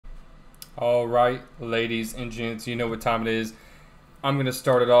All right, ladies and gents, you know what time it is. I'm going to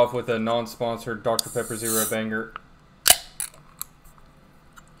start it off with a non-sponsored Dr. Pepper Zero banger.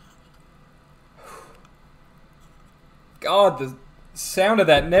 God, the sound of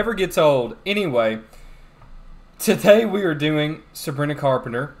that never gets old. Anyway, today we are doing Sabrina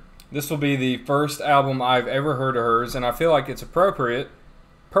Carpenter. This will be the first album I've ever heard of hers, and I feel like it's appropriate,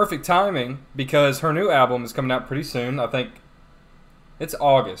 perfect timing, because her new album is coming out pretty soon. I think it's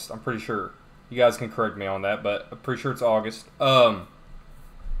August, I'm pretty sure. You guys can correct me on that, but I'm pretty sure it's August.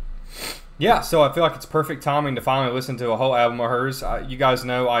 Yeah, so I feel like it's perfect timing to finally listen to a whole album of hers. You guys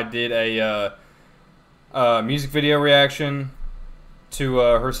know I did a music video reaction to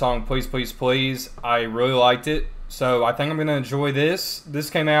her song Please Please Please. I really liked it, so I think I'm going to enjoy this.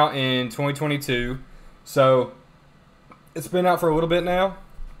 This came out in 2022, so it's been out for a little bit now,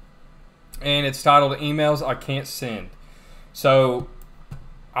 and it's titled Emails I Can't Send. So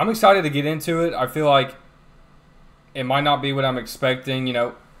I'm excited to get into it. I feel like it might not be what I'm expecting. You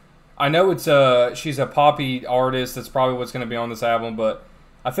know, I know it's she's a poppy artist. That's probably what's going to be on this album, but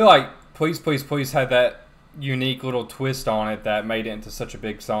I feel like Please Please Please had that unique little twist on it that made it into such a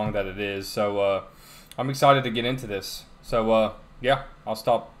big song that it is. So I'm excited to get into this. So yeah, I'll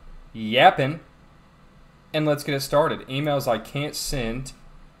stop yapping and let's get it started. Emails I Can't Send.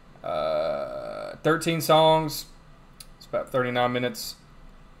 13 songs. It's about 39 minutes.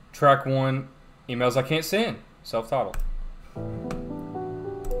 Track 1, Emails I Can't Send. Self-titled.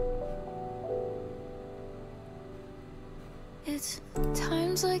 It's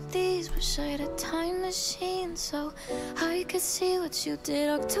times like these, wish I had a time machine so I could see what you did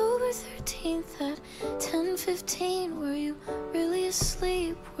October 13th at 10:15. Were you really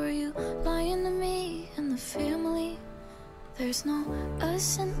asleep? Were you lying to me and the family? There's no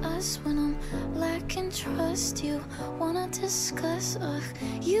us and us when I'm lacking trust. You wanna discuss, ugh,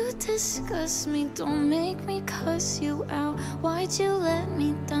 you disgust me. Don't make me cuss you out. Why'd you let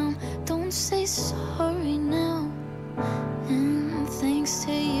me down? Don't say sorry now. And thanks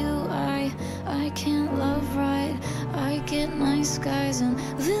to you, I can't love right. I get nice guys and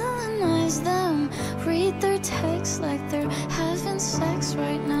villainize them. Read their texts like they're having sex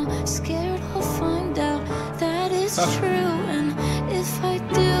right now. Scared I'll find out that it's true. And if I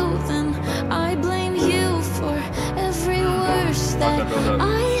do, then I blame you for every worst that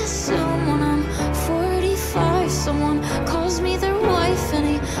I assume. When I'm 45, someone calls me their wife and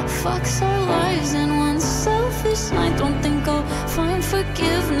he fucks our lives in one selfish night. Don't think I'll find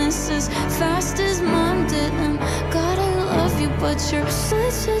forgiveness as fast as mom did. And God, I love you, but you're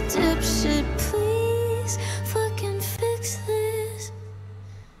such a dipshit. Please fucking fix this,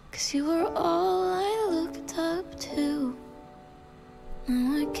 'cause you were all I looked up to.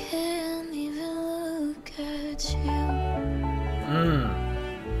 Now I can't even look at you.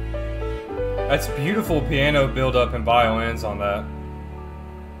 That's beautiful piano build-up and violins on that.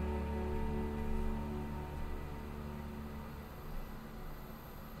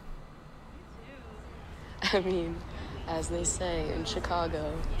 I mean, as they say in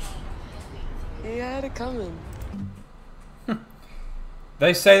Chicago, he had it coming.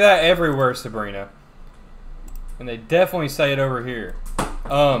 They say that everywhere, Sabrina. And they definitely say it over here.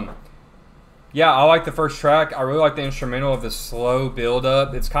 Yeah, I like the first track. I really like the instrumental of the slow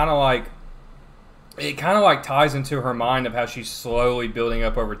build-up. It's kind of like, it kind of like ties into her mind of how she's slowly building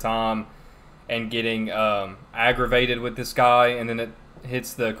up over time and getting aggravated with this guy, and then it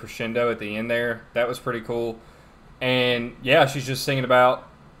hits the crescendo at the end there. That was pretty cool. And yeah, she's just singing about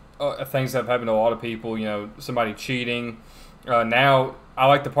things that have happened to a lot of people, you know, somebody cheating. Now I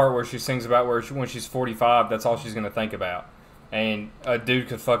like the part where she sings about where when she's 45, that's all she's going to think about, and a dude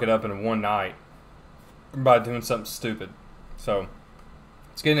could fuck it up in one night by doing something stupid. So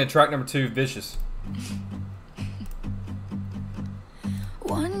let's get into track number 2, Vicious.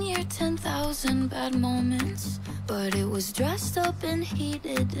 1 year, 10,000 bad moments, but it was dressed up in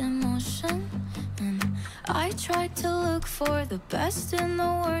heated emotion. And I tried to look for the best in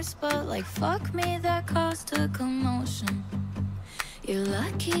the worst, but like fuck me, that caused a commotion. You're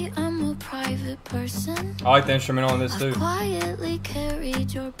lucky I'm a private person. I like the instrumental on this too. I've quietly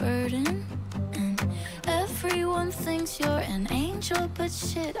carried your burden, and everyone thinks you're an angel, but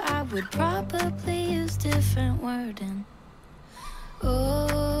shit, I would probably use different wording.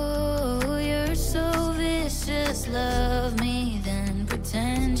 Oh, you're so vicious, love me, then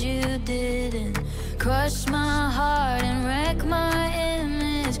pretend you didn't. Crush my heart and wreck my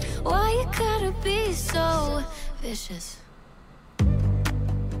image. Why you gotta be so vicious?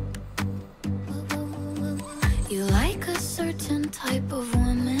 You like a certain type of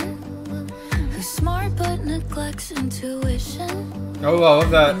woman who who's smart but neglects intuition. Oh, I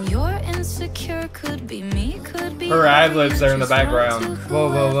love that. When you're insecure, could be me, could be her ad-libs there in the background. Whoa,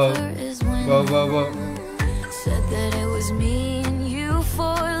 whoa, whoa. Whoa, whoa, whoa. Said that it was me and you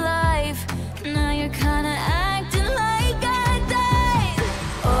for life. Now you're kinda acting like I died.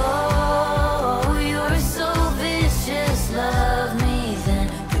 Oh, you're so vicious. Love me,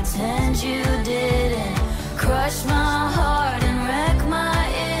 then pretend you didn't. Crush my heart and wreck my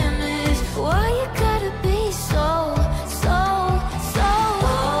image. Why you gotta be so, so, so?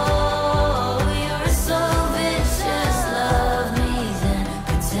 Oh, you're so vicious. Love me, then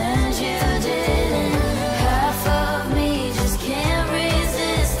pretend you didn't. Half of me just can't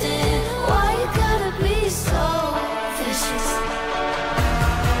resist it. Why you gotta be so vicious?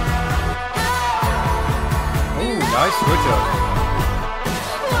 Ooh, nice switch up.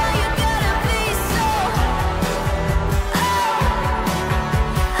 Why you gotta be so?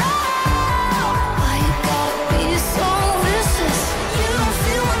 Why you gotta be so vicious? You don't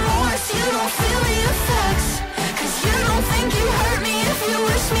feel remorse, you don't feel the effects. 'Cause you don't think you hurt me if you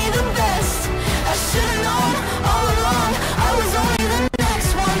wish me the best. I should've known all along I was only the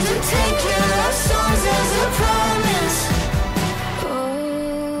next one to take your love songs as a promise.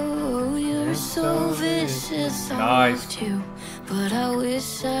 Oh, you're so vicious. I Nice. loved you, but I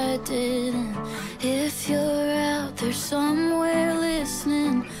wish I didn't. If you're out there somewhere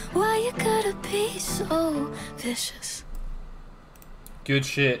listening, why you gotta be so vicious? Good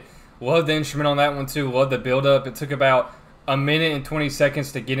shit. Love the instrument on that one too. Love the build up. It took about a minute and 20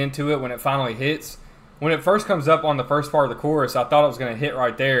 seconds to get into it when it finally hits. When it first comes up on the first part of the chorus, I thought it was going to hit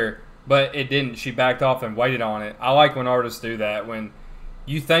right there, but it didn't. She backed off and waited on it. I like when artists do that, when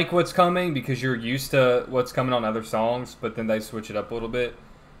you think what's coming because you're used to what's coming on other songs, but then they switch it up a little bit.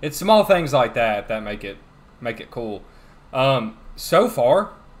 It's small things like that that make it cool. So far,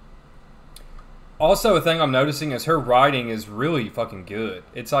 also a thing I'm noticing is her writing is really fucking good.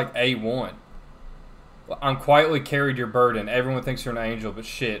 It's like A1. I'm quietly carried your burden. Everyone thinks you're an angel, but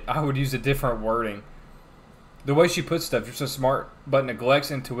shit, I would use a different wording. The way she puts stuff, you're so smart, but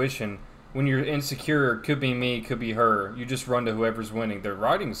neglects intuition. When you're insecure, could be me, could be her. You just run to whoever's winning. The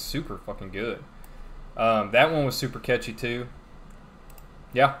writing's super fucking good. That one was super catchy too.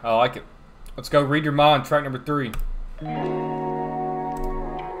 Yeah, I like it. Let's go Read Your Mind, track number 3.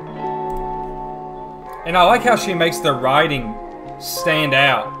 And I like how she makes the writing stand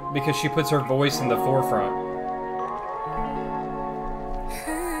out because she puts her voice in the forefront.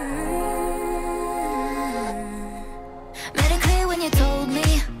 Made it clear when you told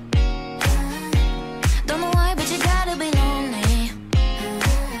me. Don't know why, but you gotta be lonely.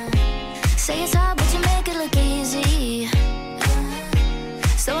 Say it's hard, but you make it look easy.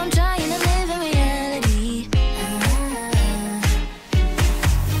 So I'm trying to live in reality.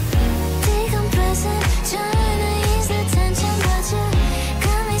 Decompressing, trying to ease the tension, but you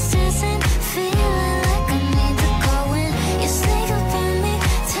got me stressing, feeling like I need to go in. You sneak up on me,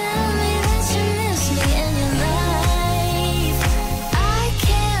 tell me that you miss me in your life. I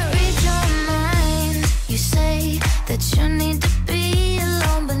can't read your mind. You say that you need to be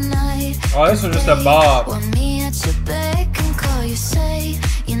alone, but night. Oh, this was just a bop. Want me at your beck and call. You say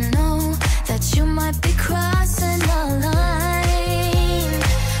you know that you might be crossing the line,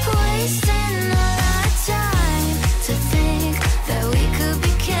 wasting all our time to think that we could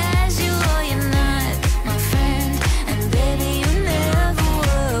be casual. You're not my friend, and baby you never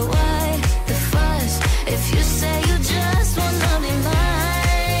were. Why the fuss if you say you just wanna be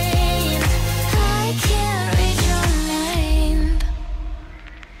mine? I can't read your mind.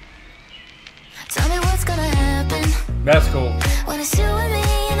 Tell me what's gonna happen That's cool. when it's you and me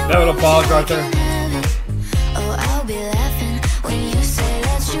in a That little room pause that right you there. can have it. Oh, I'll be laughing when you say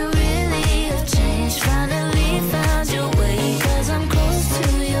that you really have changed. Finally found your way, 'cause I'm close to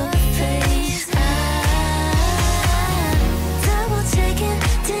your face. I'm double checking,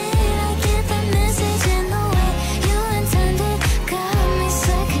 did I get the message in the way you intended? Got me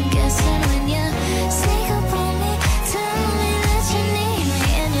second guessing when you sneak up on me, tell me that you need me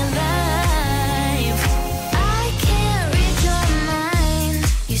in your life. I can't read your mind.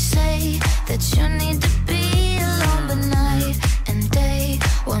 You say that you need to be alone, but night and day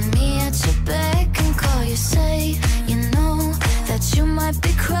want me at your beck and call. You say you know that you might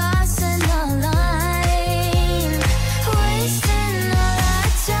be crossing the line, wasting all our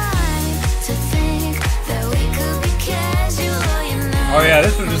time to think that we could be casual. You're not. Oh yeah,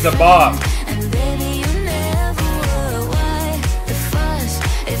 this was just a bop. And baby, you never were. Why the fuss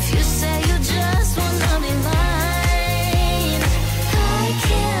if you say you just wanna be mine? I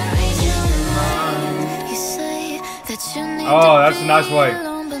can't read your mind. You say that you need Oh, to that's a nice be way.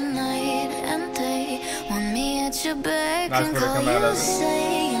 alone, but night and Nice way to come out of it.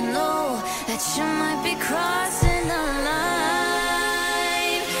 Say you know that you might be crossing the line.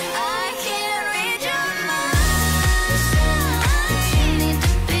 I can't read your mind. But you need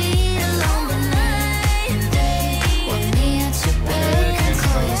to be alone with night and day. Want me at your beck and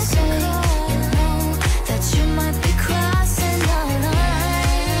call you. Say you know that you might be crossing the line.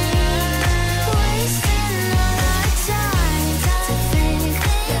 Wasting all our time to think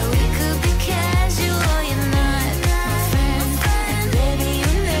that we could be casual. You're not my friend, and baby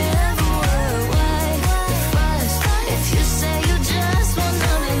you never were. Why the fuss if you say you just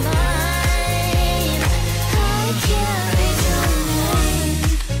wanna be mine? I can't read your mind.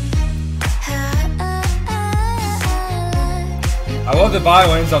 I love the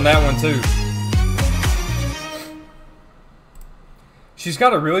violins on that one too. She's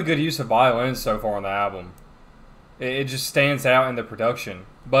got a really good use of violins so far on the album. It just stands out in the production.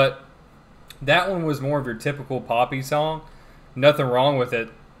 But that one was more of your typical poppy song. Nothing wrong with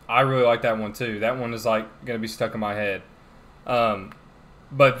it. I really like that one too. That one is like going to be stuck in my head.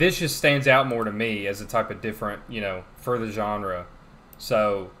 But this just stands out more to me as a type of different, you know, for the genre.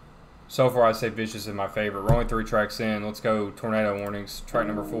 So far I'd say Vicious is my favorite. We're only 3 tracks in. Let's go Tornado Warnings, track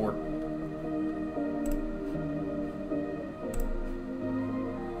number 4.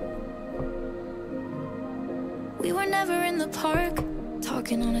 We were never in the park,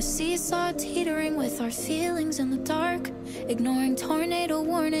 talking on a seesaw, teetering with our feelings in the dark, ignoring tornado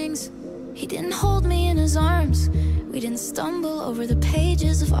warnings. He didn't hold me in his arms. We didn't stumble over the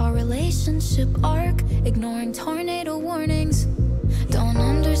pages of our relationship arc, ignoring tornado warnings. Don't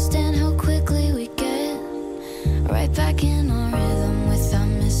understand how quickly we get right back in our rhythm without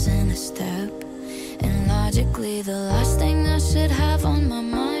missing a step. And logically, the last thing I should have on my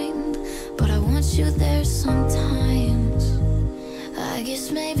mind, but I want you there sometimes. I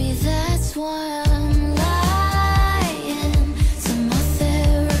guess maybe that's why I'm lying to my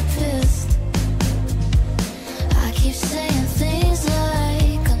therapist. I keep saying things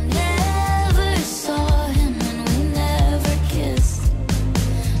like I never saw him and we never kissed.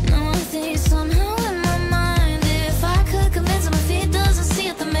 No, I think somehow in my mind, if I could convince him if he doesn't see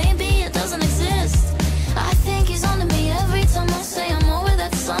it, then maybe it doesn't exist. I think he's onto me every time I say I'm over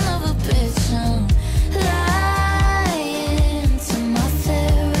that son of a bitch. I'm lying to my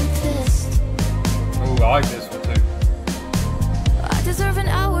therapist. Ooh, I like this one too. I deserve an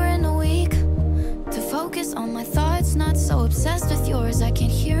hour in a week to focus on my thoughts, not so obsessed with yours I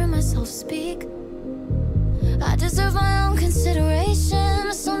can't hear myself speak. I deserve my own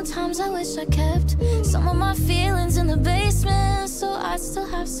consideration. Sometimes I wish I kept some of my feelings in the basement, so I'd still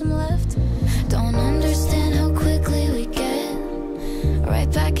have some left. Don't understand how quickly we get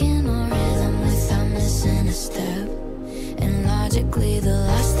right back in our rhythm without missing a step. And logically, the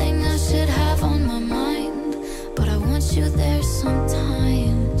last thing I should have on my mind, but I want you there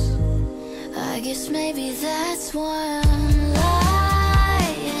sometimes. I guess maybe that's why I'm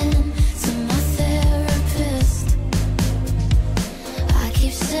lying to my therapist. I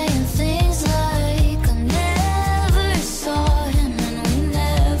keep saying things like I never saw him and we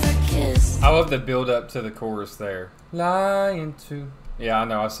never kissed. I love the build up to the chorus there. Lying to. Yeah, I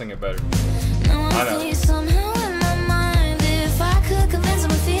know. I sing it better. No, I I know. think somehow in my mind, if I could convince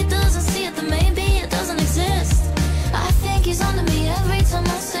him if he doesn't see it, then maybe it doesn't exist. I think he's onto me every time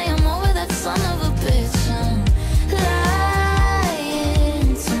I say I'm over that son of a bitch. I'm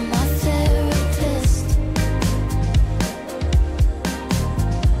lying to my therapist.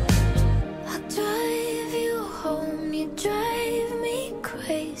 I drive you home, you drive me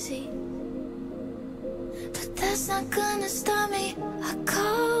crazy, but that's not gonna stop me. I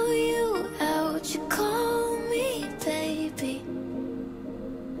call you out, you call me baby,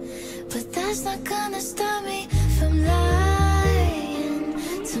 but that's not gonna stop me from lying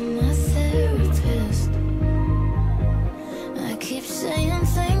to my therapist. I keep saying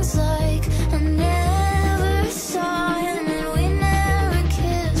things like I never saw him and we never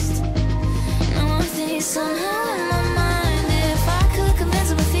kissed. No, I think somehow in my mind, if I could convince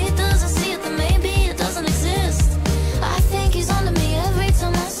him if he doesn't see it, then maybe it doesn't exist. I think he's onto me every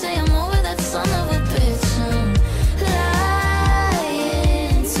time I say I'm over that son of a bitch. I'm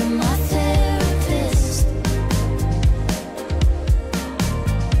lying to my therapist.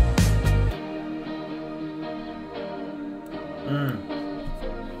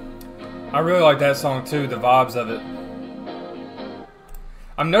 I really like that song too, the vibes of it.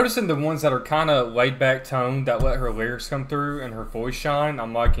 I'm noticing the ones that are kind of laid back tone that let her lyrics come through and her voice shine.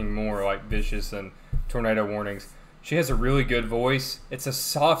 I'm liking more, like Vicious and Tornado Warnings. She has a really good voice. It's a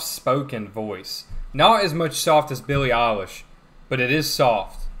soft spoken voice. Not as much soft as Billie Eilish, but it is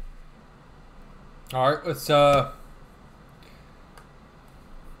soft. Alright, let's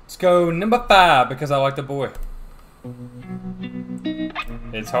Let's go number 5 because I like the boy.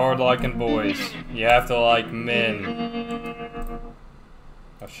 It's hard liking boys. You have to like men.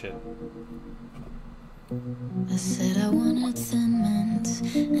 Oh shit. I said I wanted Thin Mints,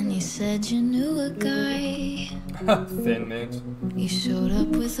 and you said you knew a guy. Thin Mints. You showed up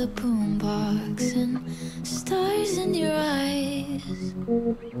with a boombox and stars in your eyes.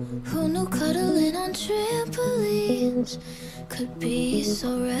 Who knew cuddling on trampolines could be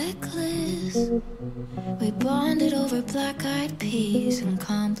so reckless? We bonded over black-eyed peas and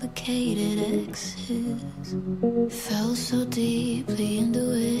complicated exes. Fell so deeply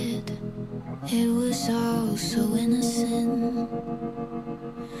into it. It was all so innocent.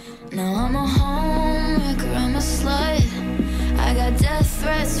 Now I'm a homewrecker, I'm a slut. I got death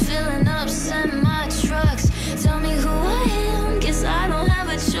threats filling up semi-trucks. Tell me who I am, guess I don't have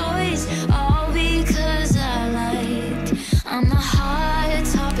a choice. All because I liked. I'm the hot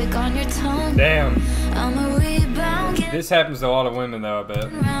topic on your tongue. Damn. I'm a rebound. This happens to a lot of women though, I bet.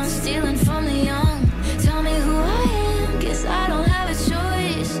 Around stealing from the young. Tell me who I am, guess I don't have a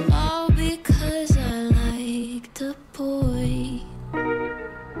choice. All because I liked a boy.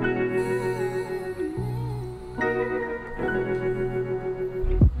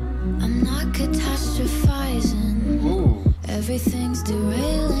 I'm not catastrophizing. Ooh. Everything's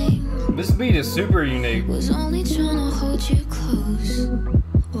derailing. This beat is super unique. Was only trying to hold you close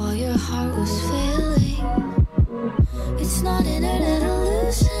while your heart was failing. It's not internet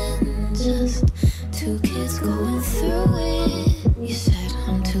illusion, just two kids going through it. You said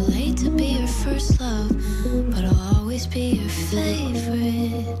I'm too late to be your first love, but I'll always be your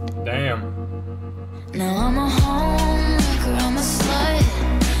favorite. Damn. Now I'm a homewrecker, I'm a slut.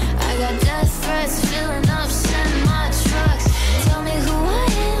 I got death threats filling up semi-trucks. Tell me who I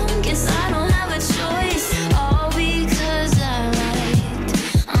am, guess I don't have a choice. All because I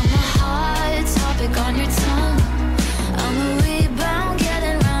liked. I'm a hot topic on your tongue. I'm a rebound,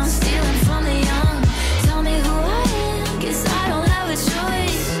 getting round, stealing from the young. Tell me who I am, guess I don't have a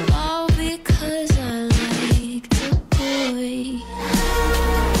choice. All because I liked a boy.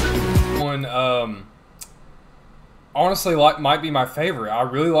 One, honestly, like, might be my favorite. I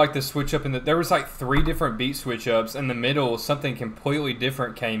really like the switch up in the. There was like 3 different beat switch ups in the middle. Something completely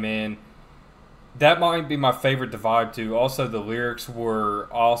different came in. That might be my favorite to vibe to. Also, the lyrics were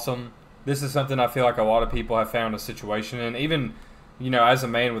awesome. This is something I feel like a lot of people have found a situation in. Even, you know, as a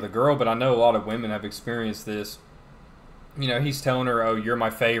man with a girl, but I know a lot of women have experienced this. You know, he's telling her, "Oh, you're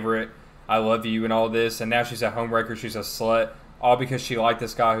my favorite. I love you," and all this. And now she's a homewrecker. She's a slut, all because she liked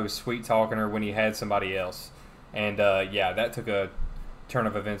this guy who was sweet talking her when he had somebody else. And yeah, that took a turn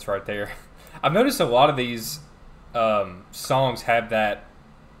of events right there. I've noticed a lot of these songs have that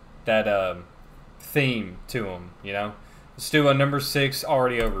theme to them. You know, let's do a number 6,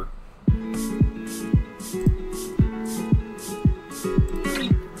 Already Over.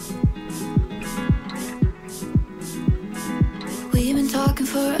 We've been talking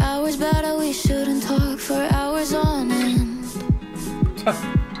for hours about how we shouldn't talk for hours on end.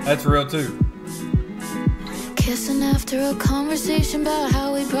 That's real too. Kissing after a conversation about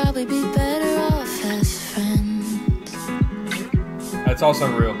how we'd probably be better off as friends. That's also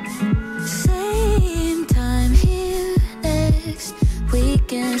real. Same time here next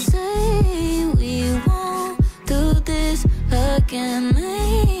week and say we won't do this again.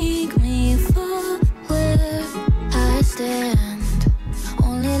 Make me fall where I stand,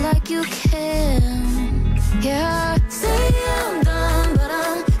 only like you can. Yeah, say I'm done, but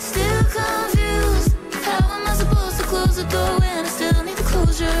I'm still confused. How am I supposed to close the door when I still need the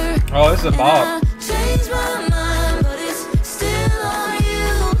closure? Oh, this is a bop. Change my mind, but it's still on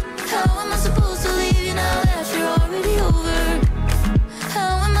you. How am I supposed to leave you now that you're already over?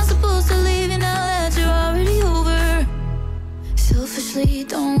 How am I supposed to leave you now that you're already over? Selfishly,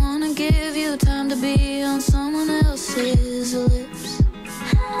 don't wanna give you time to be on someone else's lips.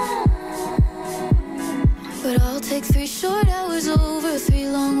 But I'll take 3 short hours over 3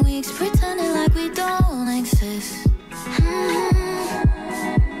 long weeks, pretending like we don't exist.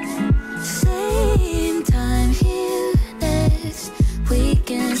 Same time here next week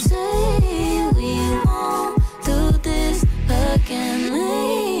and say we won't do this again.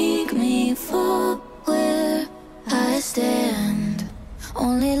 Make me fall where I stand,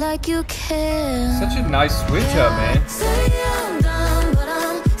 only like you can. Such a nice switch up, man. Say I'm done, but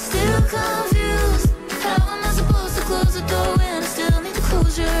I'm still confused. How am I supposed to close the door when I still need the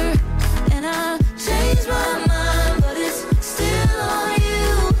closure? And I changed my mind, but it's still on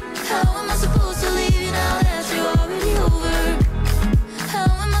you. How am I supposed to leave you now that you're already over? How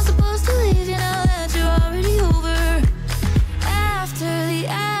am I supposed to leave you now that you're already over? After the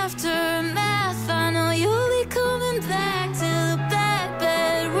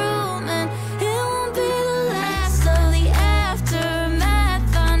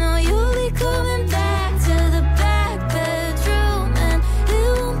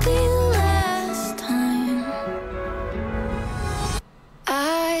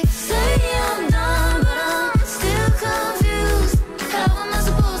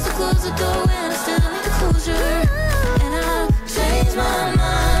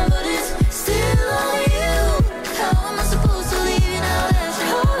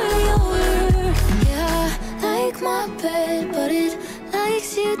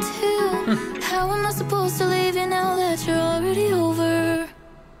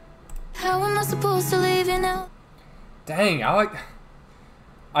dang,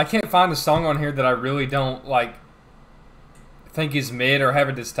 I can't find a song on here that I really don't like think is mid or have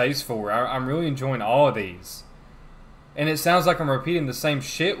a distaste for. I'm really enjoying all of these. And it sounds like I'm repeating the same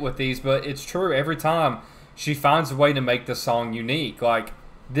shit with these, but it's true. Every time she finds a way to make the song unique. Like,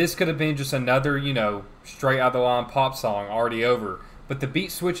 this could have been just another, you know, straight out of the line pop song already over. But the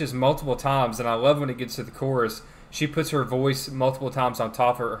beat switches multiple times, and I love when it gets to the chorus, she puts her voice multiple times on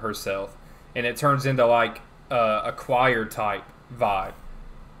top of herself. And it turns into like a choir type vibe.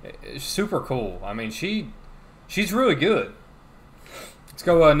 It's super cool. I mean, she's really good. Let's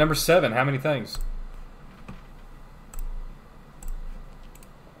go number 7. How many things?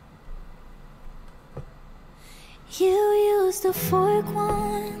 You used the fork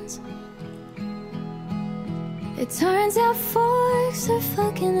once. It turns out forks are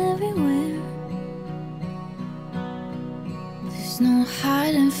fucking everywhere. There's no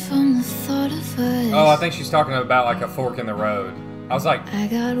hiding from the thought of us. Oh, I think she's talking about like a fork in the road. I was like, I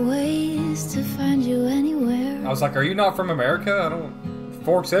got ways to find you anywhere. I was like, are you not from America? I don't.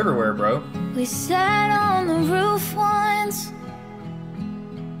 Forks everywhere, bro. We sat on the roof once.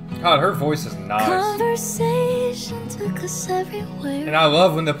 God, her voice is nice. Conversation took us everywhere. And I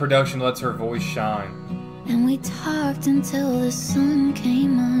love when the production lets her voice shine. And we talked until the sun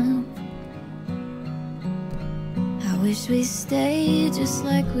came up. I wish we stayed just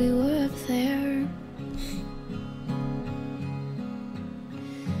like we were up there.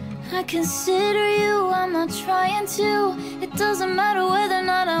 I consider you, I'm not trying to. It doesn't matter whether or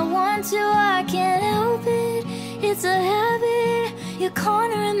not I want to. I can't help it, it's a habit. Your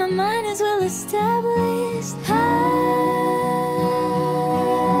corner in my mind is well established.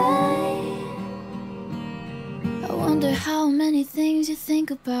 I wonder how many things you think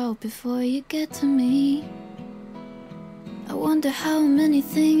about before you get to me. I wonder how many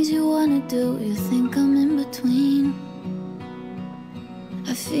things you wanna do, you think I'm in between.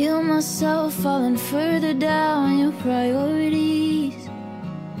 I feel myself falling further down your priorities,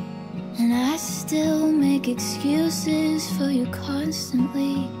 and I still make excuses for you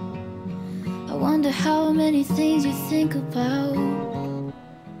constantly. I wonder how many things you think about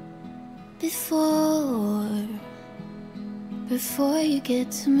before you get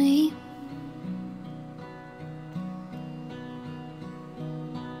to me.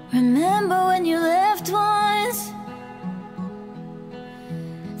 Remember when you left once?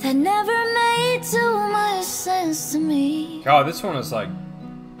 That never made too much sense to me. God, this one is like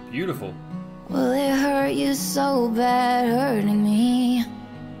beautiful. Well, it hurt you so bad, hurting me.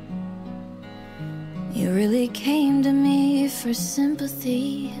 You really came to me for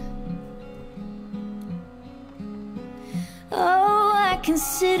sympathy. Oh, I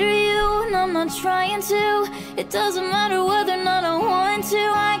consider you, and I'm not trying to. It doesn't matter whether or not I want to.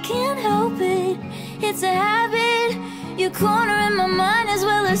 I can't help it, it's a habit. Your corner in my mind is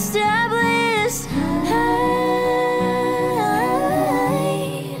well established.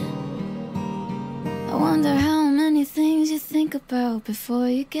 I wonder how many things you think about before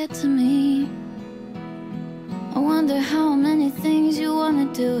you get to me. I wonder how many things you wanna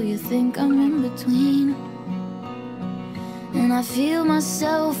do, you think I'm in between. And I feel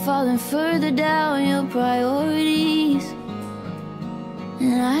myself falling further down your priorities,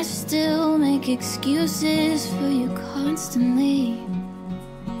 and I still make excuses for you constantly.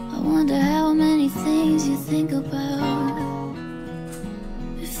 I wonder how many things you think about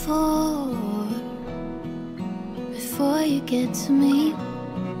before you get to me.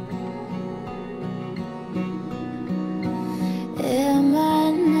 Am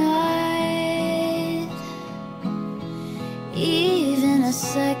I not even a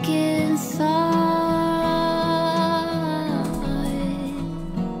second thought?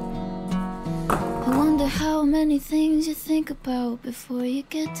 I wonder how many things you think about before you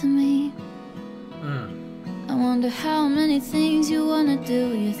get to me. I wonder how many things you wanna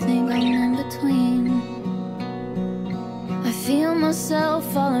do, you think I'm in between. I feel myself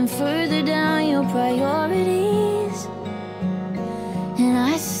falling further down your priorities, and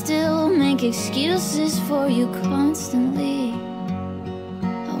I still make excuses for you constantly.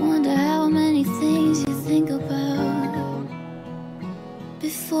 I wonder how many things you think about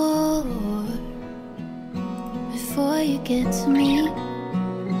before you get to me.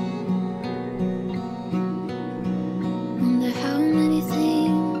 Wonder how many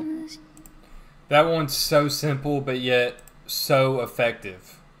things. That one's so simple, but yet so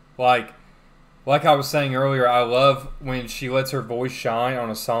effective. Like I was saying earlier, I love when she lets her voice shine on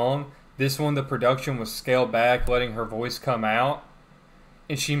a song. This one, the production was scaled back, letting her voice come out.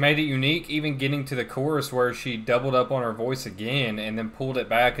 And she made it unique, even getting to the chorus where she doubled up on her voice again and then pulled it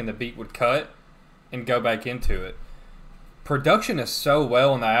back and the beat would cut and go back into it. production is so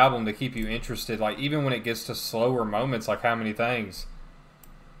well in the album to keep you interested. Like, even when it gets to slower moments, like How Many Things.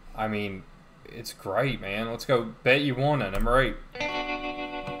 I mean, it's great, man. Let's go. Bet You Wanna, number 8.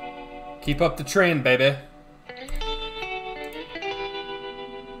 Keep up the trend, baby.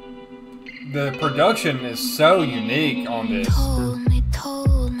 The production is so unique on this.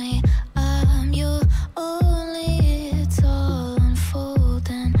 Told me I'm your only. It's all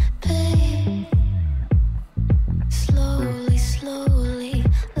unfolding, babe. Slowly,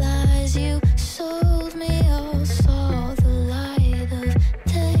 lies you sold me all saw the light of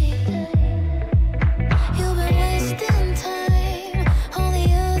day. You've been wasting time on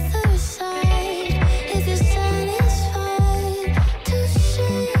the other side. If you're satisfied to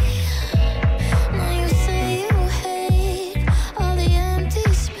say, now you say you hate all the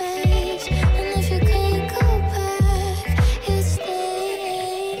empty space, and if you can't go back, you stay.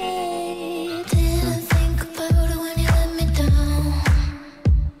 Didn't think about it when you let me down.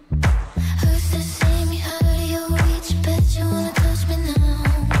 Hurts to see me out of your reach. Bet you wanna touch me now.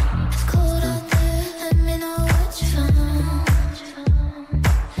 It's cold out there, let me know what you found.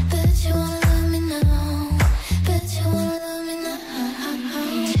 Bet you wanna love me now. Bet you wanna love me now.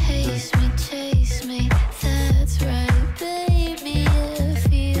 Chase me, that's right, baby. It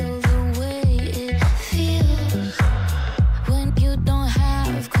feels the way it feels when you don't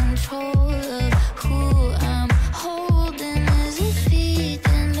have control of who I'm holding. Is it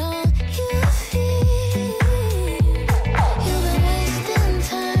feeding on your feet? You've been wasting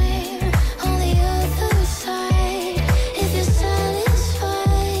time on the other side. If you're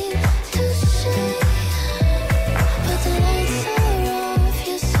satisfied to say, but the lights are off,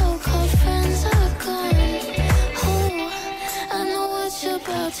 your so-called friends are gone. Oh, I know what you're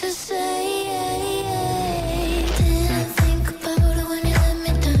about to say. Didn't think about it when you let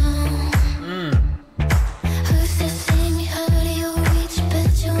me down. Hurts to see me out of your reach.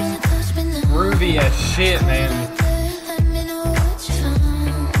 Bet you wanna touch me now. Groovy as shit, man. Let me know what you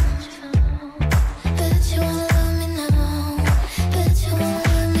found. Bet you wanna love me now. Bet you wanna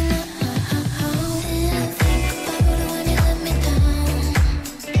love me now. Didn't think about it when you let me down.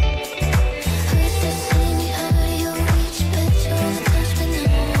 Hurts to see me out of your reach. Bet you wanna touch me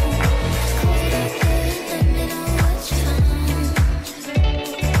now. It's cold out there. Let me know what you found.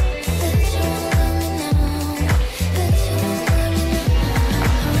 Bet you wanna love me now. Bet you wanna love me now.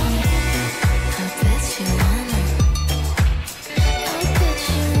 I bet you wanna. I bet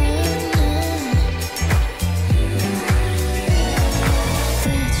you wanna.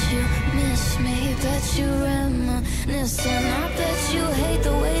 Bet you miss me. Bet you reminiscing. I bet you hate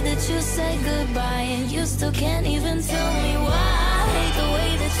the way that you say goodbye, and you still can't even tell me why. I hate the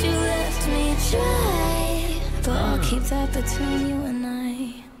way that you left me dry, but I'll keep that between you and I.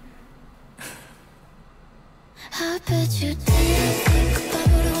 I bet you didn't think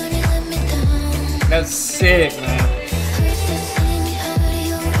about it when you let me down. That's sick, man. Hurts to see me out of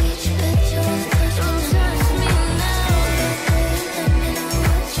your reach. Bet you wanna touch me now. Let me know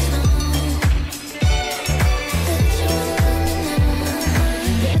what you found. Bet you wanna love me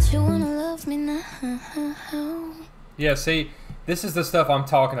now. Bet you wanna love me now. Yeah, see, this is the stuff I'm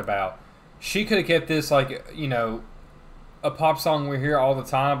talking about. She could have kept this like, you know, a pop song we hear all the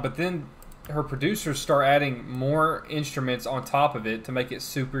time, but then her producers start adding more instruments on top of it to make it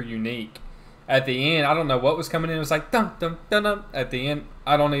super unique. At the end, I don't know what was coming in. It was like dum dum dum dum. At the end,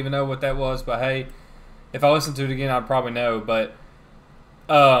 I don't even know what that was. But hey, if I listen to it again, I'd probably know. But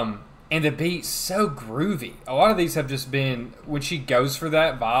and the beat's so groovy. A lot of these have just been, when she goes for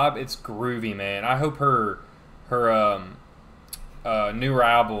that vibe, it's groovy, man. I hope her newer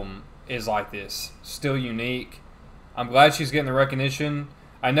album is like this, still unique. I'm glad she's getting the recognition.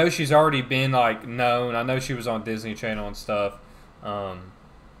 I know she's already been like known. I know she was on Disney Channel and stuff.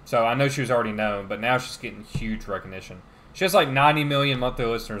 So I know she was already known, but now she's getting huge recognition. She has like 90 million monthly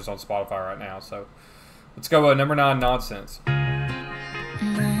listeners on Spotify right now. So let's go number 9, Nonsense.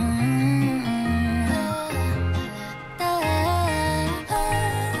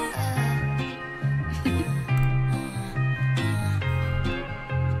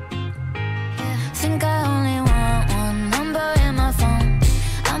 Think I only want one number in my phone.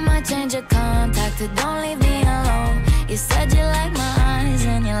 I might change your contact, but don't leave me alone. You said you like my eyes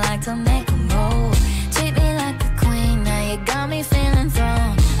and you like to make them roll. Treat me like a queen, now you got me feeling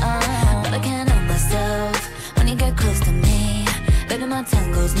thrown. But I can't help myself when you get close to me. Baby, my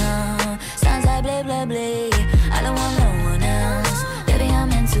tongue goes numb. Sounds like blah, blah, blah. I don't want no one else. Baby, I'm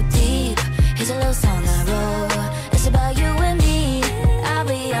in too deep. Here's a little song I wrote. It's about you and me. I'll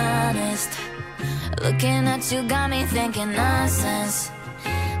be honest. Looking at you got me thinking nonsense.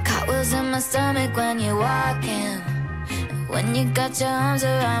 Cartwheels in my stomach when you're walking. When you got your arms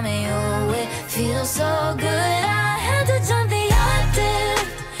around me, oh, it feels so good. I had to jump the octave.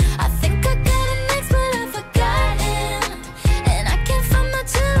 I think I got it next, but I've forgotten. And I can't find my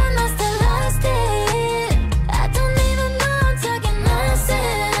tune, I still lost it. I don't even know I'm talking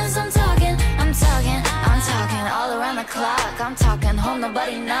nonsense. I'm talking all around the clock. I'm talking home,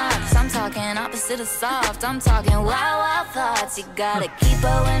 nobody knocks. I'm talking opposite of soft. I'm talking wild, wild thoughts. You gotta keep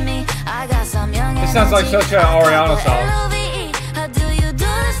up with me. I got some young energy. This sounds like such an Ariana song. How do you do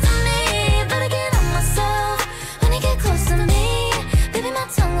this to me? Better get on myself when you get close to me. Baby, my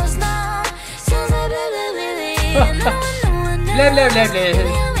tongue goes numb. Sounds like blah, blah, blah, blah. Blah, blah, blah, blah.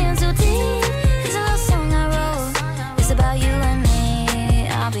 Baby, I'm in too deep. It's a little song I wrote. It's about you and me.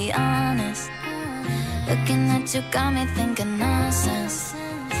 I'll be honest. Looking at you got me thinking nonsense.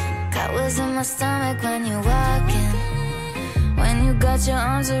 Got was in my stomach when you walk in. When you got your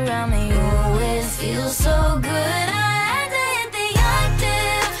arms around me, you always feel so good. I had to hit the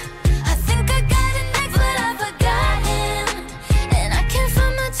octave. I think I got it next, but I've forgotten. And I can't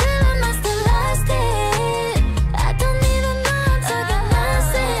find my chill, I must have lost it. I don't even know I'm talking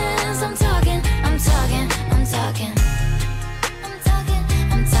nonsense. I'm talking.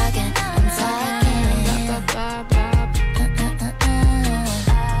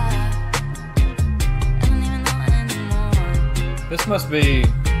 This must be.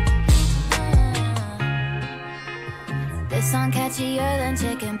 This song catchier than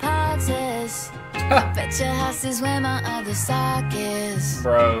chicken pox is. I bet your house is where my other sock is.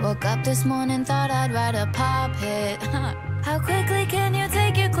 Bro. Woke up this morning, thought I'd write a pop hit. How quickly can you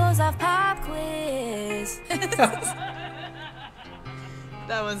take your clothes off? Pop quiz.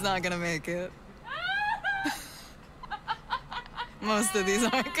 That one's not gonna make it. Most of these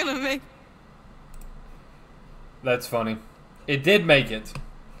aren't gonna make. That's funny. It did make it.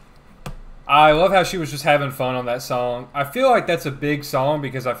 I love how she was just having fun on that song. I feel like that's a big song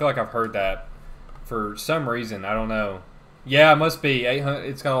because I feel like I've heard that for some reason. I don't know. Yeah, it must be 800.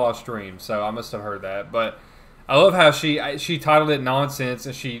 It's got a lot of streams, so I must have heard that. But I love how she titled it Nonsense,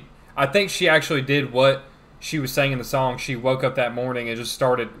 and I think she actually did what she was saying in the song. She woke up that morning and just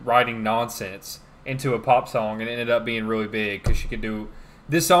started writing nonsense into a pop song, and it ended up being really big because she could do.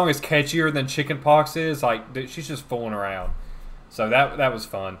 This song is catchier than Chickenpox is. Like, dude, she's just fooling around. So that was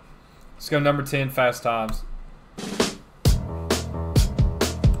fun. Let's go number 10, Fast Times.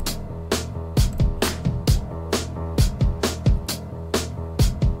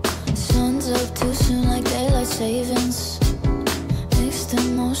 Sun's up too soon like daylight savings. Mixed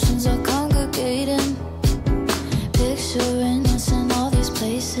emotions are congregating. Picturing us in all these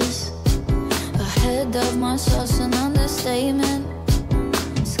places. Ahead of myself's an understatement.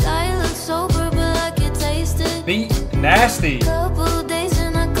 Sky looks sober but I can taste it. Beat nasty. Couple days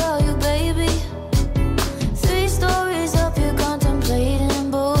and I call you baby. 3 stories up you're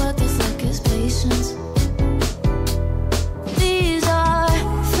contemplating, but what the fuck is patience? These are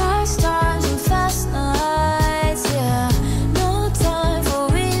fast times and fast nights, yeah. No time for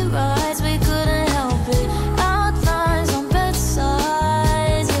rewrites, we couldn't help it. Outlines on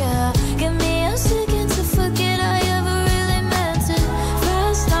bedsides, yeah. Give me a second to forget I ever really meant it.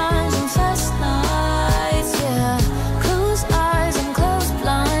 Fast times and fast nights, yeah. Close eyes and close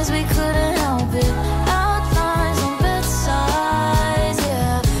blinds, we couldn't help it. Outlines on bedsides,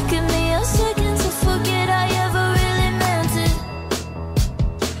 yeah. Give me a second to forget I ever really meant it.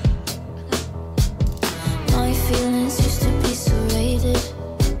 My feelings used to be serrated,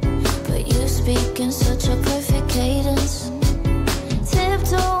 but you speak in such a perfect cadence.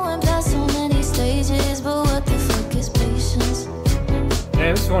 Tiptoeing past so many stages, but what the fuck is patience?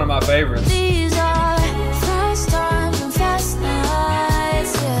 Damn, this is one of my favorites. These are fast times and fast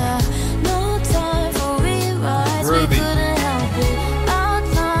nights, yeah. No time for rewrites, we Ruby. couldn't help it.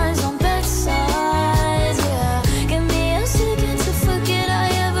 Outlines on bedsides, yeah. Give me a second to forget I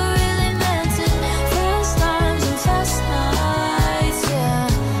ever really meant it. Fast times and fast nights, yeah.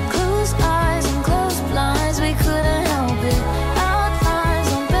 Close eyes and close blinds, we couldn't help it. Outlines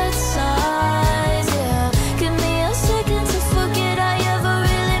on bedsides, yeah. Give me a second to forget I ever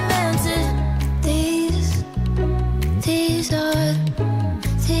really meant it.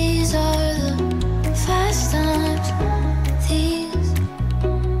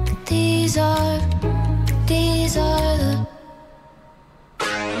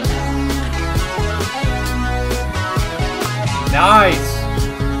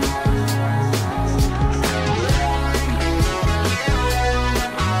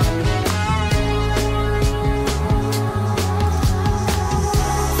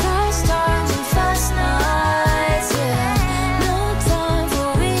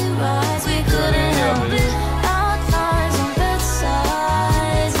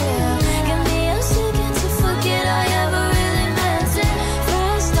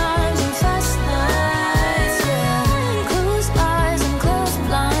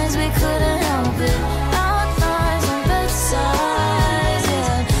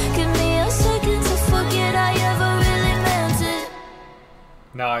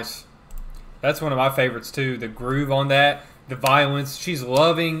 Nice. That's one of my favorites too. The groove on that, the violence. She's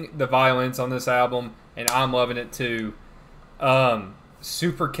loving the violence on this album, and I'm loving it too.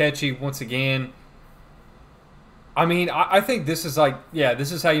 Super catchy once again. I mean, I think this is like, yeah,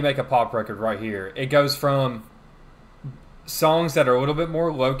 this is how you make a pop record right here. It goes from songs that are a little bit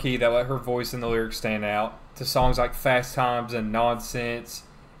more low-key that let her voice and the lyrics stand out to songs like Fast Times and Nonsense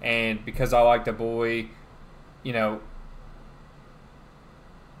and Because I Like the Boy, you know.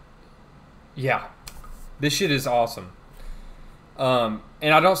 Yeah, this shit is awesome. And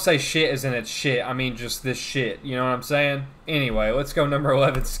I don't say shit as in it's shit. I mean just this shit. You know what I'm saying? Anyway, let's go number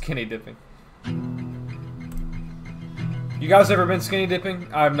 11, Skinny Dipping. You guys ever been skinny dipping?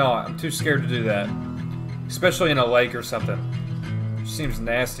 I have not. I'm too scared to do that. Especially in a lake or something. It seems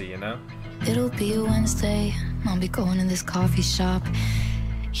nasty, you know? It'll be a Wednesday. I'll be going to this coffee shop.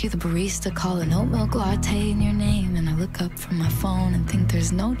 Hear the barista call an oat milk latte in your name, and I look up from my phone and think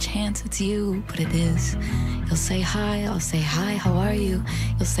there's no chance it's you, but it is. You'll say hi, I'll say hi, how are you?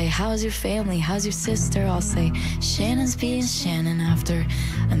 You'll say how's your family, how's your sister? I'll say Shannon's being Shannon. After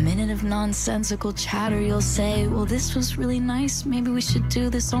a minute of nonsensical chatter, you'll say, well, this was really nice, maybe we should do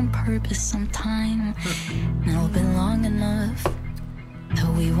this on purpose sometime. And it'll be long enough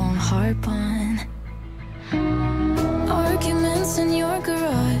that we won't harp on arguments in your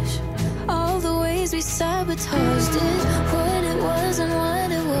garage, all the ways we sabotaged it, what it was and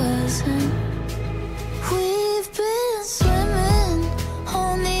what it wasn't. We've been swimming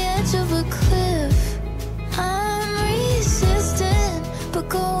on the edge of a cliff. I'm resistant, but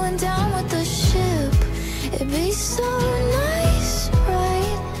going down with the ship. It'd be so nice,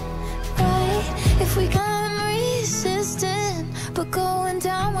 right, if we come resistant, but going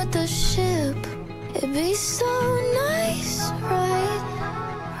down with the ship. It'd be so nice,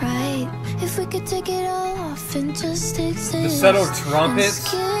 right, if we could take it all off and just exist. The subtle trumpets.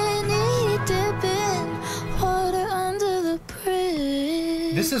 Skinny dipping, water under the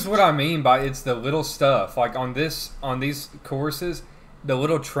bridge. This is what I mean by it's the little stuff. Like on these choruses, the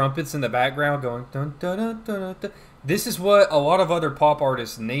little trumpets in the background going dun dun dun dun dun. This is what a lot of other pop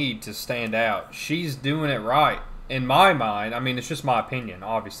artists need to stand out. She's doing it right. In my mind, I mean, it's just my opinion,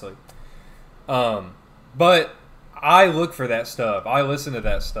 obviously. But I look for that stuff. I listen to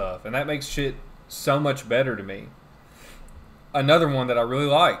that stuff, and that makes shit so much better to me. Another one that I really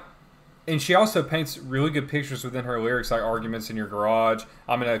like. And she also paints really good pictures within her lyrics, like arguments in your garage.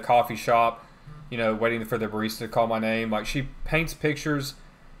 I'm in a coffee shop, you know, waiting for the barista to call my name. Like, she paints pictures.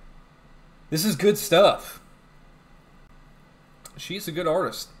 This is good stuff. She's a good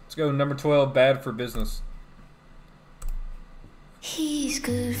artist. Let's go number 12, Bad for Business. He's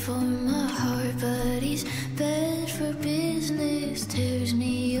good for my heart, but he's bad for business. Tears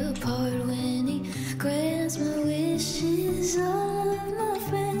me apart when he grants my wishes. All of my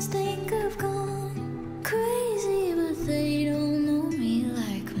friends think I've gone crazy, but they don't know me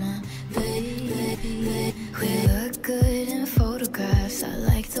like my baby. We look good in photographs. I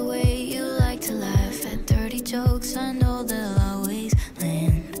like the way you like to laugh at dirty jokes. I know they'll always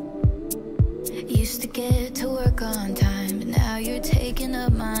land. Used to get to work on time, but now you're taking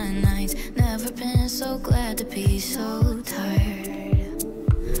up my nights. Never been so glad to be so tired.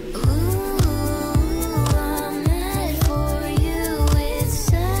 Ooh, I'm mad for you. It's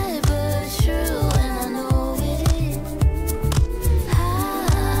sad but true, and I know it.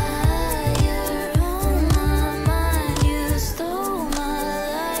 Higher on my mind, you stole my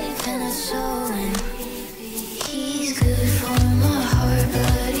life, and it's showing. He's good for my heart,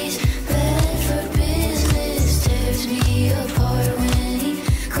 but he's apart when he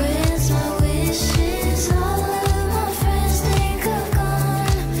grants my wishes. All of my friends think I've gone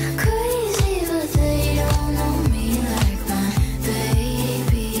crazy, but they don't know me like my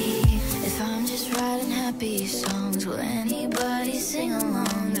baby. If I'm just writing happy songs, will anybody sing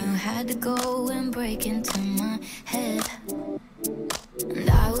along? You had to go and break into my head, and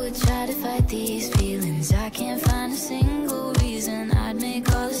I would try to fight these feelings. I can't find a single reason I'd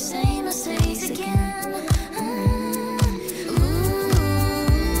make all the same mistakes again.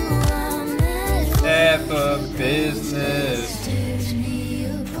 Bad for business. Tears me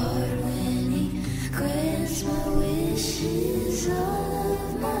apart when he grants my wishes. All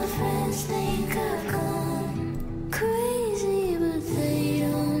of my friends think I've gone crazy, but they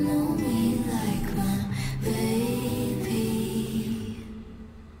don't know me like my baby.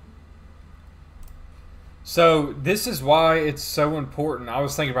 So this is why it's so important. I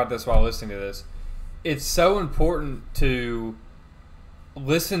was thinking about this while listening to this. It's so important to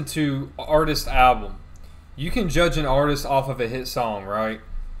listen to artist album. You can judge an artist off of a hit song, right?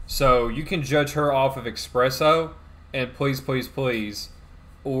 So you can judge her off of Espresso and Please Please Please,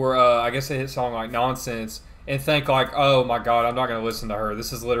 or I guess a hit song like Nonsense, and think like, oh my god, I'm not going to listen to her.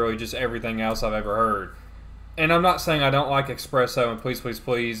 This is literally just everything else I've ever heard. And I'm not saying I don't like Espresso and Please Please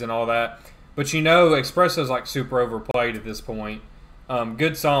Please and all that, but you know, Espresso's like super overplayed at this point.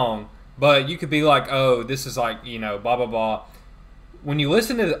 Good song, but you could be like, oh, this is like, you know, blah blah blah. When you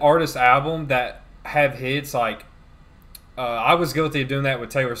listen to the artist's album that have hits, like I was guilty of doing that with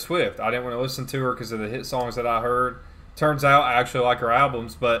Taylor Swift. I didn't want to listen to her because of the hit songs that I heard. Turns out I actually like her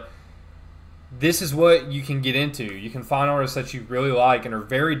albums, but this is what you can get into. You can find artists that you really like and are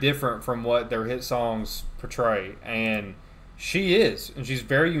very different from what their hit songs portray. And she is. And she's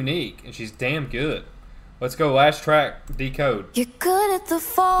very unique. And she's damn good. Let's go. Last track, Decode. You're good at the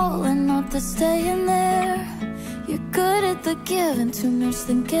falling, not the staying there. You're good at the giving, too much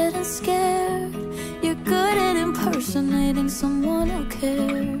than getting scared. You're good at impersonating someone who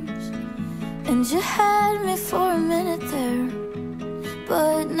cares. And you had me for a minute there,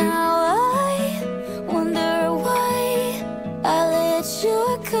 but now I wonder why I let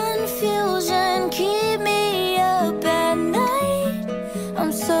your confusion keep me up at night.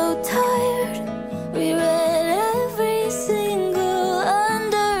 I'm so tired, reread every single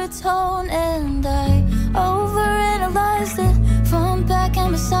undertone, and I overanalyzed it, front, back,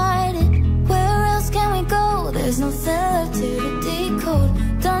 and beside it. Where else can we go? There's nothing left here to decode.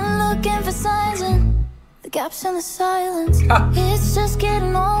 Done looking for signs and the gaps in the silence. It's just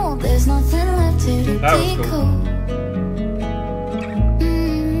getting old. There's nothing left here to decode. Cool.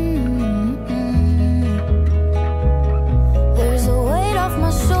 There's a weight off my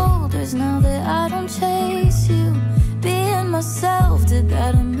shoulders now that I don't chase you. Being myself, did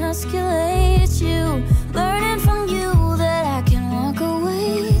that emasculate you? Learning from you that I can walk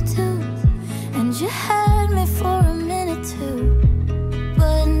away too. And you had me for a minute too,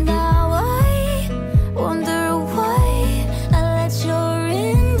 but now I wonder why I let your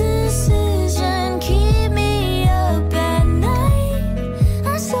indecision keep me up at night.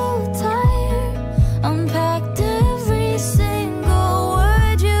 I'm so tired, unpacked every single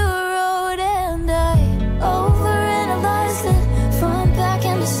word you wrote, and I overanalyzed it, front, back,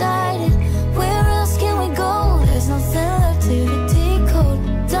 and beside it. Where else can we go? There's nothing left here to decode.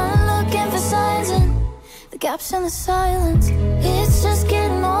 Done looking for signs and the gaps in the silence. It's just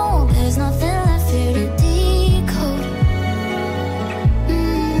getting old. There's nothing left here to decode.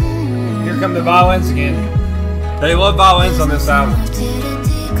 Here come the violins again. They love violins on this album, Left here to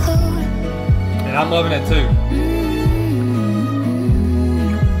decode. and I'm loving it too.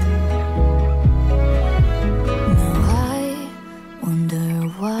 Now I wonder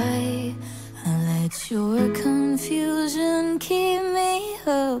why I let your confusion keep me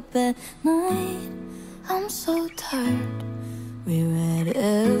up at night. I'm so tired, reread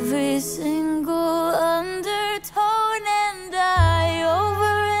every single undertone, and I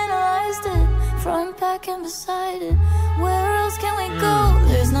overanalyzed it, front, back, and beside it. Where else can we go?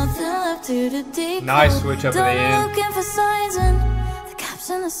 There's nothing left here to decode. Nice switch up at the Done end. looking for signs and the gaps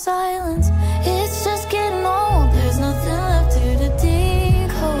in the silence. It's just getting old. There's nothing left here to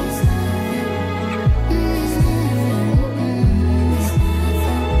decode.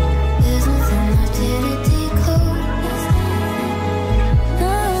 There's nothing left here to decode.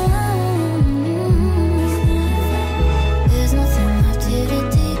 There's nothing left here to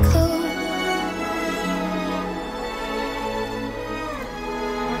decode.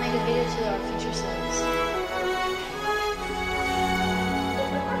 I wanna make a video to our future selves.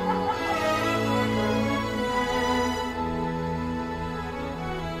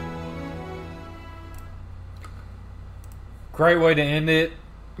 Great way to end it.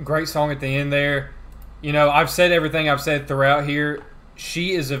 Great song at the end there. You know, I've said everything I've said throughout here.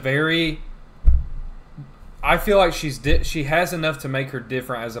 She is a very... I feel like she has enough to make her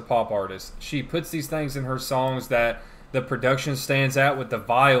different as a pop artist. She puts these things in her songs that the production stands out with, the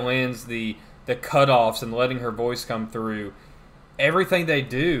violins, the cutoffs, and letting her voice come through. Everything they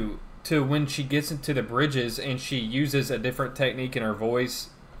do to when she gets into the bridges and she uses a different technique in her voice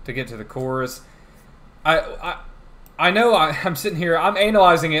to get to the chorus. I know I'm sitting here, I'm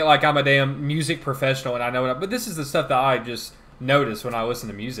analyzing it like I'm a damn music professional and I know it, but this is the stuff that I just notice when I listen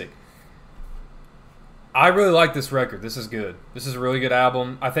to music. I really like this record. This is good. This is a really good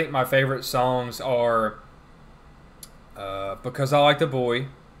album. I think my favorite songs are Because I Like the Boy,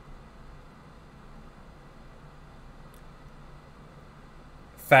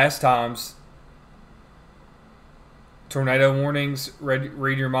 Fast Times, Tornado Warnings,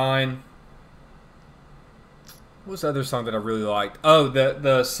 Read Your Mind. What's the other song that I really liked? Oh,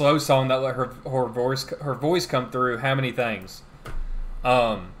 the slow song that let her voice come through. How Many Things.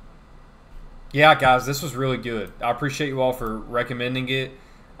 Yeah, guys, this was really good. I appreciate you all for recommending it.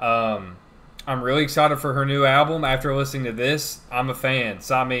 I'm really excited for her new album. After listening to this, I'm a fan.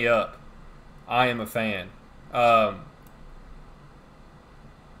 Sign me up. I am a fan.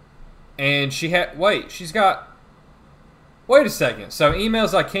 And she's got... Wait a second. So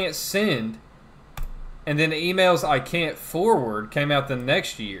emails I can't send and then emails I can't forward came out the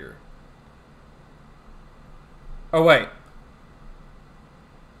next year. Oh, wait.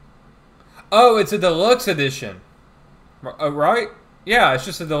 Oh, it's a deluxe edition. Oh, right? Yeah, it's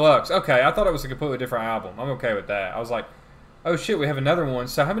just a deluxe. Okay, I thought it was a completely different album. I'm okay with that. I was like, oh shit, we have another one.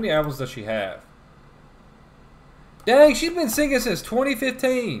 So how many albums does she have? Dang, she's been singing since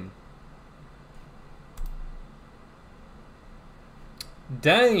 2015.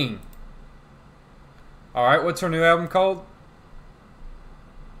 Dang. Alright, what's her new album called?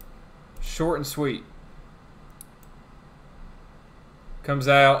 Short and Sweet. Comes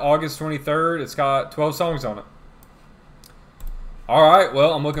out August 23rd. It's got 12 songs on it. Alright,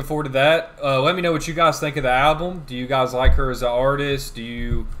 well, I'm looking forward to that. Let me know what you guys think of the album. Do you guys like her as an artist? Do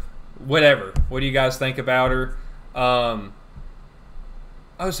you... Whatever. What do you guys think about her? Oh,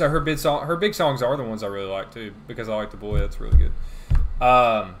 so her big songs are the ones I really like, too. Because I like The Boy. That's really good.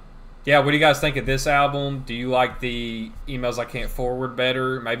 Yeah, what do you guys think of this album? Do you like the emails I can't forward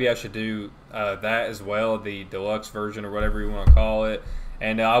better? Maybe I should do that as well, the deluxe version or whatever you want to call it.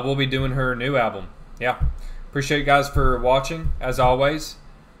 And I will be doing her new album. Yeah. Appreciate you guys for watching, as always.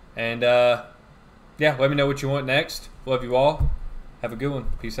 And, yeah, let me know what you want next. Love you all. Have a good one.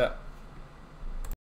 Peace out.